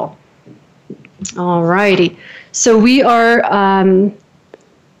the table. All righty. So we are, I'm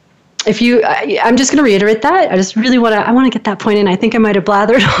just going to reiterate that. I just really want to get that point in. I think I might have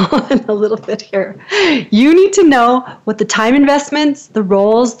blathered on a little bit here. You need to know what the time investments, the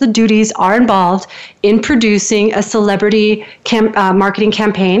roles, the duties are involved in producing a celebrity marketing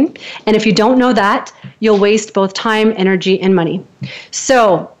campaign. And if you don't know that, you'll waste both time, energy, and money.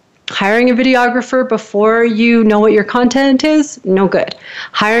 So hiring a videographer before you know what your content is, no good.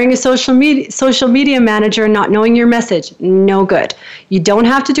 Hiring a social media manager and not knowing your message, no good. You don't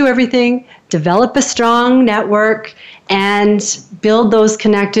have to do everything. Develop a strong network and build those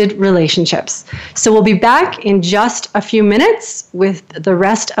connected relationships. So we'll be back in just a few minutes with the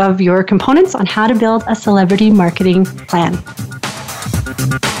rest of your components on how to build a celebrity marketing plan.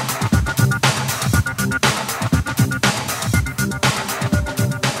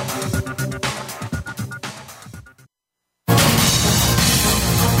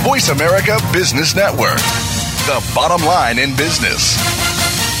 Voice America Business Network, the bottom line in business.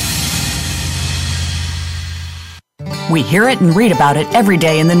 We hear it and read about it every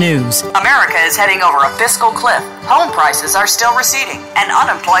day in the news. America is heading over a fiscal cliff. Home prices are still receding and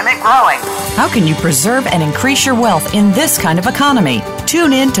unemployment growing. How can you preserve and increase your wealth in this kind of economy?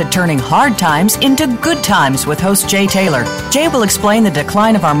 Tune in to Turning Hard Times into Good Times with host Jay Taylor. Jay will explain the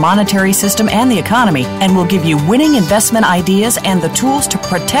decline of our monetary system and the economy, and will give you winning investment ideas and the tools to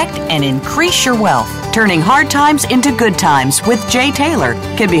protect and increase your wealth. Turning Hard Times into Good Times with Jay Taylor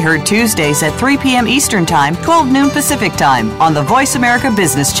can be heard Tuesdays at 3 p.m. Eastern Time, 12 noon Pacific Time on the Voice America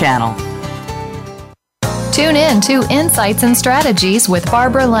Business Channel. Tune in to Insights and Strategies with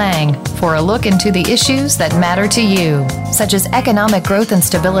Barbara Lang for a look into the issues that matter to you, such as economic growth and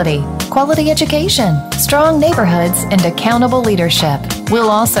stability, quality education, strong neighborhoods, and accountable leadership. We'll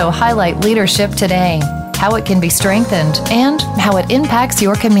also highlight leadership today, how it can be strengthened, and how it impacts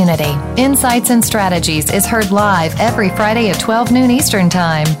your community. Insights and Strategies is heard live every Friday at 12 noon Eastern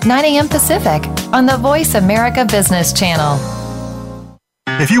Time, 9 a.m. Pacific on the Voice America Business Channel.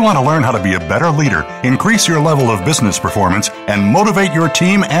 If you want to learn how to be a better leader, increase your level of business performance, and motivate your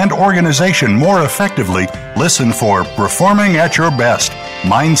team and organization more effectively, listen for Performing at Your Best,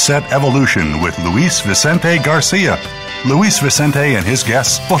 Mindset Evolution with Luis Vicente Garcia. Luis Vicente and his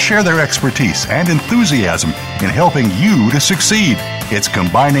guests will share their expertise and enthusiasm in helping you to succeed. It's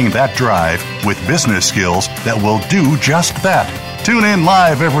combining that drive with business skills that will do just that. Tune in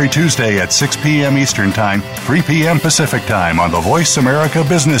live every Tuesday at 6 p.m. Eastern Time, 3 p.m. Pacific Time on the Voice America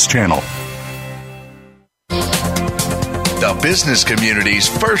Business Channel. The business community's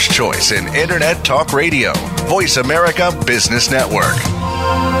first choice in Internet Talk Radio. Voice America Business Network.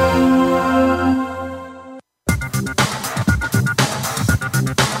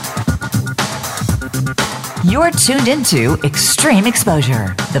 You're tuned into Extreme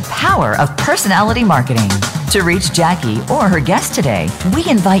Exposure, the power of personality marketing. To reach Jackie or her guest today, we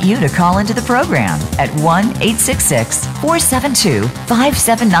invite you to call into the program at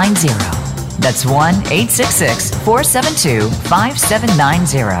 1-866-472-5790. That's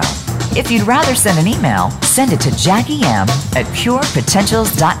 1-866-472-5790. If you'd rather send an email, send it to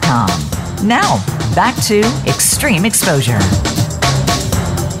JackieM@purepotentials.com. Now, back to Extreme Exposure.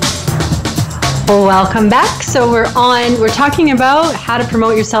 Welcome back. So we're talking about how to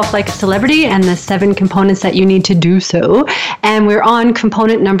promote yourself like a celebrity and the 7 components that you need to do so. And we're on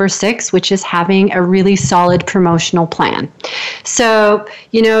component number 6, which is having a really solid promotional plan. So,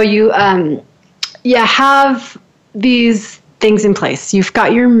 you have these things in place. You've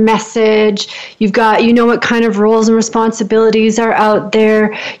got your message, you know what kind of roles and responsibilities are out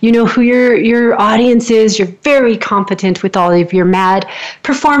there, you know who your audience is, you're very competent with all of your mad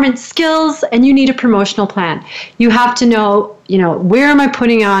performance skills, and you need a promotional plan. You have to know, where am I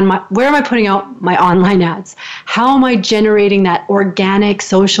putting out my online ads? How am I generating that organic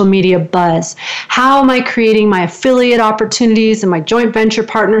social media buzz? How am I creating my affiliate opportunities and my joint venture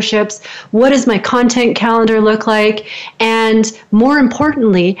partnerships? What does my content calendar look like? And more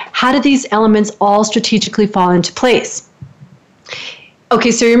importantly, how do these elements all strategically fall into place?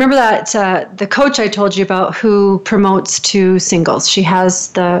 Okay, so you remember that the coach I told you about who promotes to singles? She has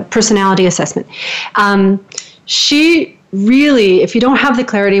the personality assessment. She really, if you don't have the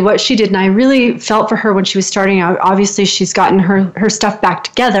clarity, what she did, and I really felt for her when she was starting out. Obviously, she's gotten her stuff back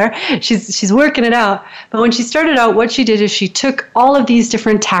together. She's working it out. But when she started out, what she did is she took all of these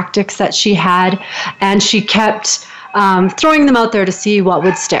different tactics that she had, and she kept throwing them out there to see what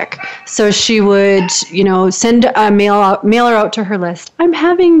would stick. So she would, send a mailer out to her list. I'm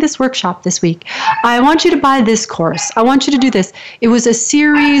having this workshop this week. I want you to buy this course. I want you to do this. It was a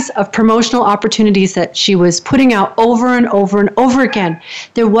series of promotional opportunities that she was putting out over and over and over again.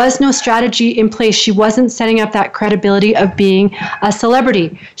 There was no strategy in place. She wasn't setting up that credibility of being a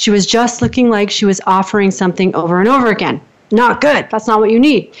celebrity. She was just looking like she was offering something over and over again. Not good. That's not what you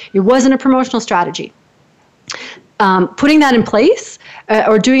need. It wasn't a promotional strategy. Putting that in place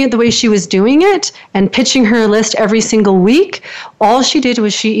or doing it the way she was doing it and pitching her list every single week, all she did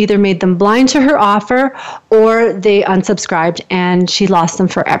was she either made them blind to her offer or they unsubscribed and she lost them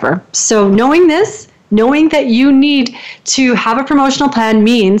forever. So knowing that you need to have a promotional plan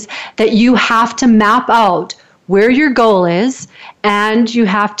means that you have to map out where your goal is, and you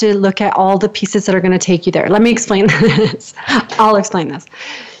have to look at all the pieces that are going to take you there. Let me explain this. I'll explain this.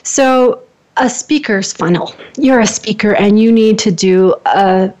 So a speaker's funnel. You're a speaker and you need to do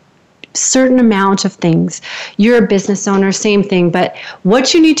a certain amount of things. You're a business owner, same thing. But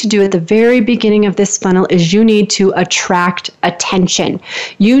what you need to do at the very beginning of this funnel is you need to attract attention.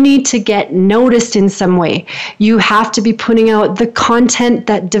 You need to get noticed in some way. You have to be putting out the content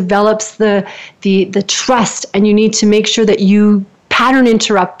that develops the trust, and you need to make sure that you pattern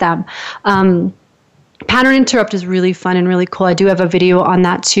interrupt them. Pattern interrupt is really fun and really cool. I do have a video on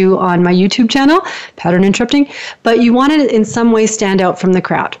that too on my YouTube channel, pattern interrupting, but you want to in some way stand out from the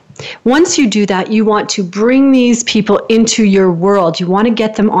crowd. Once you do that, you want to bring these people into your world. You want to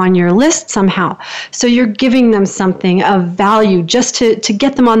get them on your list somehow. So you're giving them something of value just to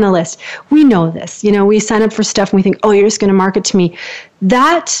get them on the list. We know this. We sign up for stuff and we think, oh, you're just going to market to me.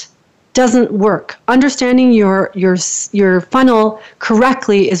 That doesn't work. Understanding your funnel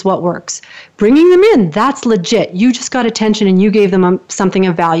correctly is what works. Bringing them in, that's legit. You just got attention and you gave them something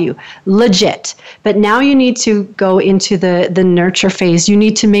of value. Legit. But now you need to go into the nurture phase. You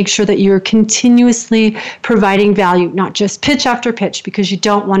need to make sure that you're continuously providing value, not just pitch after pitch, because you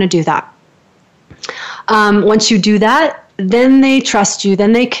don't want to do that. Once you do that, then they trust you.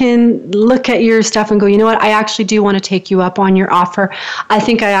 Then they can look at your stuff and go, you know what, I actually do want to take you up on your offer. I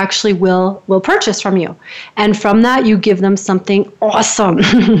think I actually will purchase from you. And from that, you give them something awesome.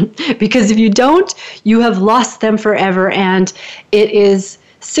 Because if you don't, you have lost them forever. And it is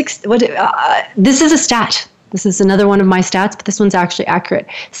this is a stat. This is another one of my stats, but this one's actually accurate.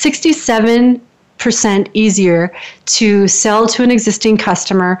 67% easier to sell to an existing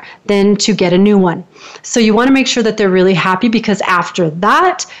customer than to get a new one. So you want to make sure that they're really happy, because after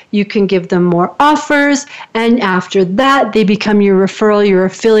that, you can give them more offers. And after that, they become your referral, your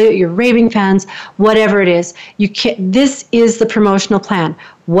affiliate, your raving fans, whatever it is. This is the promotional plan.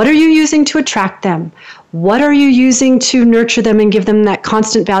 What are you using to attract them? What are you using to nurture them and give them that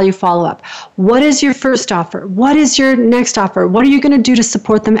constant value follow-up? What is your first offer? What is your next offer? What are you going to do to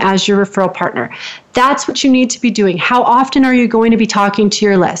support them as your referral partner? That's what you need to be doing. How often are you going to be talking to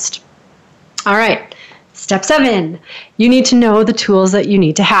your list? All right. Step 7, you need to know the tools that you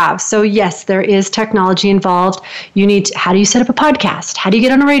need to have. So yes, there is technology involved. How do you set up a podcast? How do you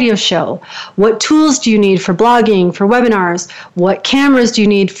get on a radio show? What tools do you need for blogging, for webinars? What cameras do you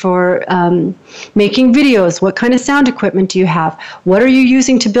need for making videos? What kind of sound equipment do you have? What are you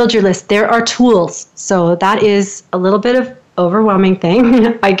using to build your list? There are tools. So that is a little bit of overwhelming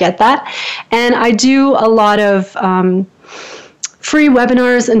thing. I get that. And I do a lot of free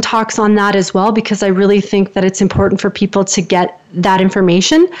webinars and talks on that as well, because I really think that it's important for people to get that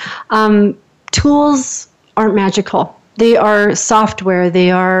information. Tools aren't magical. They are software.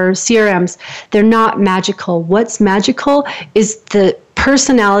 They are CRMs. They're not magical. What's magical is the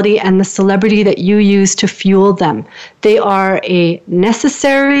personality and the celebrity that you use to fuel them. They are a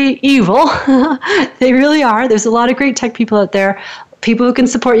necessary evil. They really are. There's a lot of great tech people out there, people who can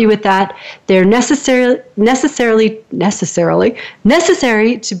support you with that. They're necessary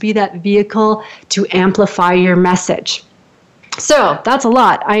to be that vehicle to amplify your message. So that's a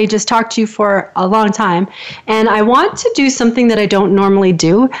lot. I just talked to you for a long time, and I want to do something that I don't normally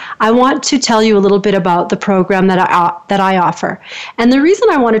do. I want to tell you a little bit about the program that I offer. And the reason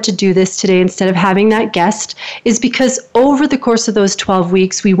I wanted to do this today instead of having that guest is because over the course of those 12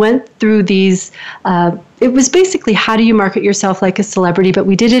 weeks, we went through these it was basically how do you market yourself like a celebrity, but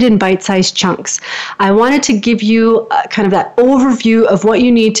we did it in bite-sized chunks. I wanted to give you kind of that overview of what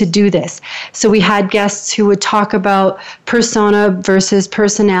you need to do this. So we had guests who would talk about persona versus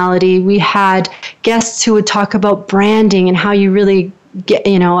personality. We had guests who would talk about branding and how you really get,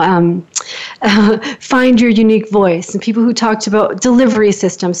 find your unique voice, and people who talked about delivery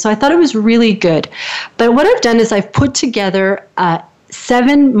systems. So I thought it was really good. But what I've done is I've put together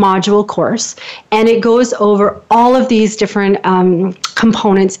 7-module course, and it goes over all of these different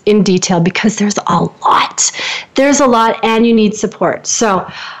components in detail because there's a lot. There's a lot, and you need support.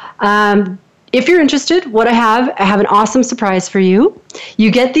 So if you're interested, what I have an awesome surprise for you.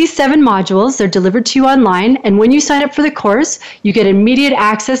 You get these 7 modules. They're delivered to you online, and when you sign up for the course, you get immediate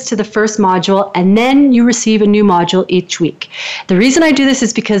access to the first module, and then you receive a new module each week. The reason I do this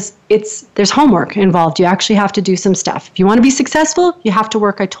is because there's homework involved. You actually have to do some stuff. If you want to be successful, you have to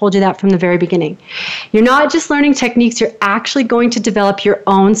work. I told you that from the very beginning. You're not just learning techniques, you're actually going to develop your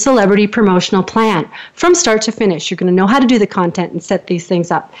own celebrity promotional plan from start to finish. You're going to know how to do the content and set these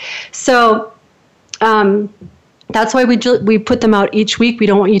things up. So that's why we put them out each week. We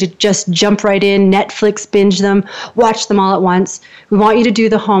don't want you to just jump right in, Netflix, binge them, watch them all at once. We want you to do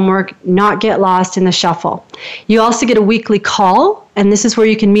the homework, not get lost in the shuffle. You also get a weekly call, and this is where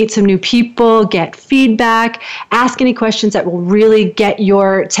you can meet some new people, get feedback, ask any questions that will really get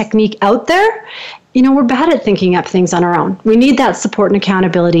your technique out there. We're bad at thinking up things on our own. We need that support and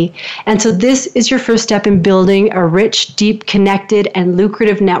accountability. And so this is your first step in building a rich, deep, connected, and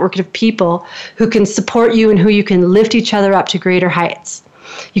lucrative network of people who can support you and who you can lift each other up to greater heights.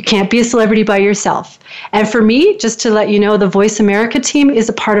 You can't be a celebrity by yourself. And for me, just to let you know, the Voice America team is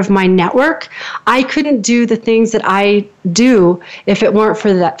a part of my network. I couldn't do the things that I do if it weren't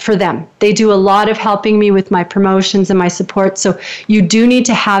for them. They do a lot of helping me with my promotions and my support. So you do need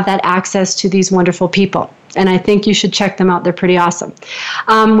to have that access to these wonderful people. And I think you should check them out. They're pretty awesome.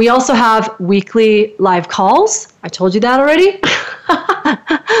 We also have weekly live calls. I told you that already.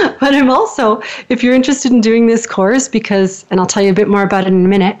 But I'm also, if you're interested in doing this course, and I'll tell you a bit more about it in a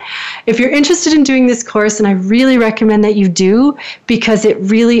minute, if you're interested in doing this course, and I really recommend that you do, because it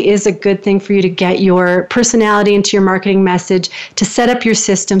really is a good thing for you to get your personality into your marketing message, to set up your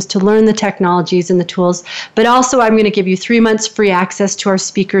systems, to learn the technologies and the tools. But also, I'm going to give you 3 months free access to our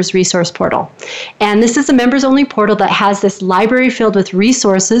speakers resource portal. And this is a members-only portal that has this library filled with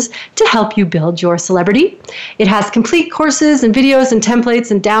resources to help you build your celebrity. It has complete courses and videos and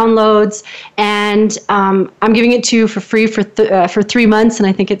templates and downloads, and I'm giving it to you for free for 3 months, and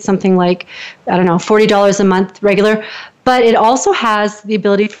I think it's something like, $40 a month regular. But it also has the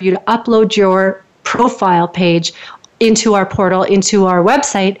ability for you to upload your profile page into our portal, into our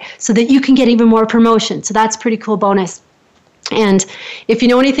website, so that you can get even more promotion. So that's a pretty cool bonus. And if you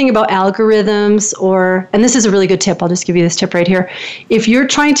know anything about algorithms, and this is a really good tip, I'll just give you this tip right here. If you're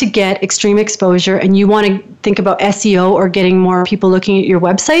trying to get extreme exposure and you want to think about SEO or getting more people looking at your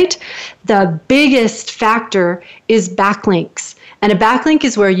website, the biggest factor is backlinks. And a backlink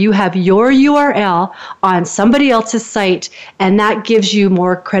is where you have your URL on somebody else's site, and that gives you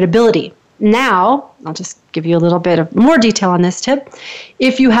more credibility. Now, I'll just give you a little bit of more detail on this tip.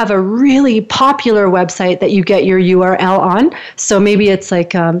 If you have a really popular website that you get your URL on, so maybe it's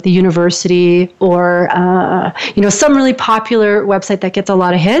like the university or some really popular website that gets a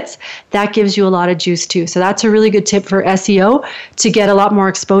lot of hits, that gives you a lot of juice too. So that's a really good tip for SEO to get a lot more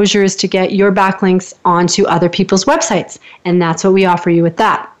exposure, is to get your backlinks onto other people's websites. And that's what we offer you with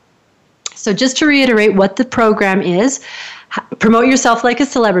that. So just to reiterate what the program is, promote yourself like a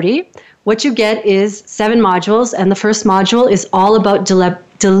celebrity. What you get is 7 modules, and the first module is all about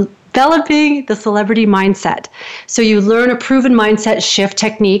developing the celebrity mindset. So you learn a proven mindset shift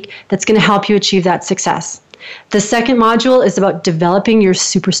technique that's going to help you achieve that success. The second module is about developing your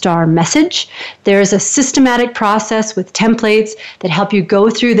superstar message. There's a systematic process with templates that help you go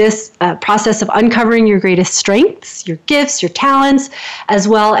through this process of uncovering your greatest strengths, your gifts, your talents, as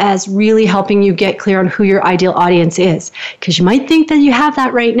well as really helping you get clear on who your ideal audience is. Because you might think that you have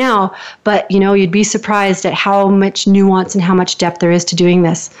that right now, but you'd be surprised at how much nuance and how much depth there is to doing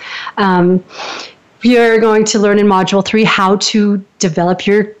this. You're going to learn in Module 3 how to develop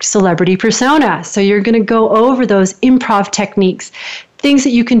your celebrity persona. So you're going to go over those improv techniques, things that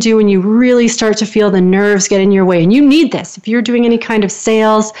you can do when you really start to feel the nerves get in your way. And you need this. If you're doing any kind of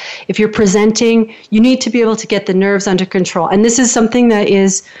sales, if you're presenting, you need to be able to get the nerves under control. And this is something that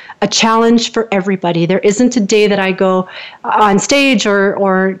is a challenge for everybody. There isn't a day that I go on stage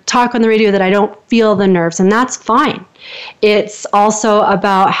or talk on the radio that I don't feel the nerves, and that's fine. It's also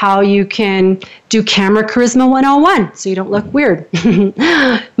about how you can do camera charisma 101 so you don't look weird.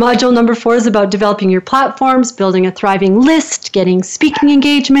 Module number 4 is about developing your platforms, building a thriving list, getting speaking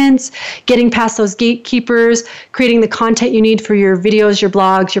engagements, getting past those gatekeepers, creating the content you need for your videos, your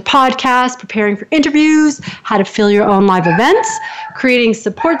blogs, your podcasts, preparing for interviews, how to fill your own live events, creating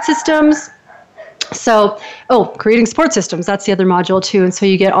support systems. So, creating support systems, that's the other module too. And so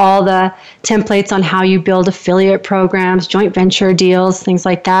you get all the templates on how you build affiliate programs, joint venture deals, things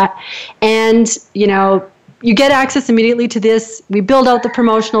like that. And, you get access immediately to this. We build out the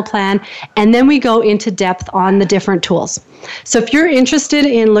promotional plan, and then we go into depth on the different tools. So if you're interested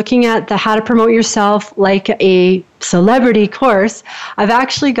in looking at the How to Promote Yourself Like a Celebrity course, I've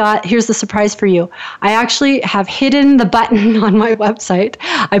actually here's the surprise for you. I actually have hidden the button on my website.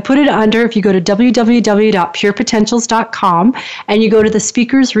 I put it under, if you go to www.purepotentials.com and you go to the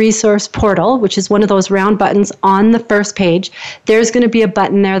Speakers Resource Portal, which is one of those round buttons on the first page, there's going to be a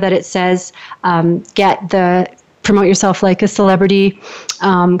button there that it says, get the Promote Yourself Like a Celebrity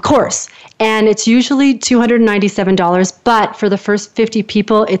course. And it's usually $297, but for the first 50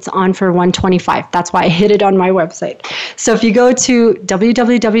 people, it's on for $125. That's why I hid it on my website. So if you go to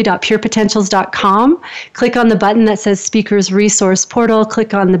www.purepotentials.com, click on the button that says Speakers Resource Portal,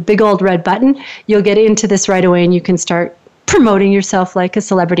 click on the big old red button, you'll get into this right away and you can start promoting yourself like a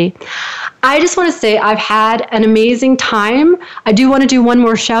celebrity. I just want to say I've had an amazing time. I do want to do one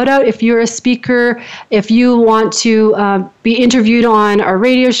more shout out. If you're a speaker, if you want to be interviewed on our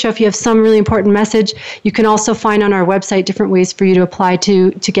radio show, if you have some really important message, you can also find on our website different ways for you to apply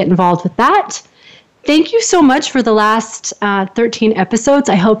to get involved with that. Thank you so much for the last 13 episodes.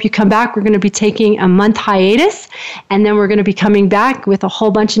 I hope you come back. We're going to be taking a month hiatus, and then we're going to be coming back with a whole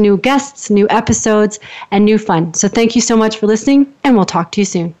bunch of new guests, new episodes, and new fun. So thank you so much for listening, and we'll talk to you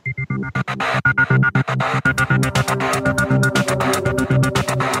soon.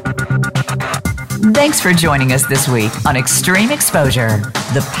 Thanks for joining us this week on Extreme Exposure,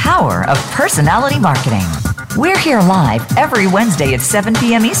 the power of personality marketing. We're here live every Wednesday at 7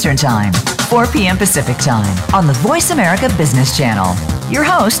 p.m. Eastern Time, 4 p.m. Pacific Time on the Voice America Business Channel. Your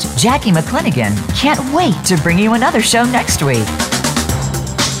host, Jackie McClinigan, can't wait to bring you another show next week.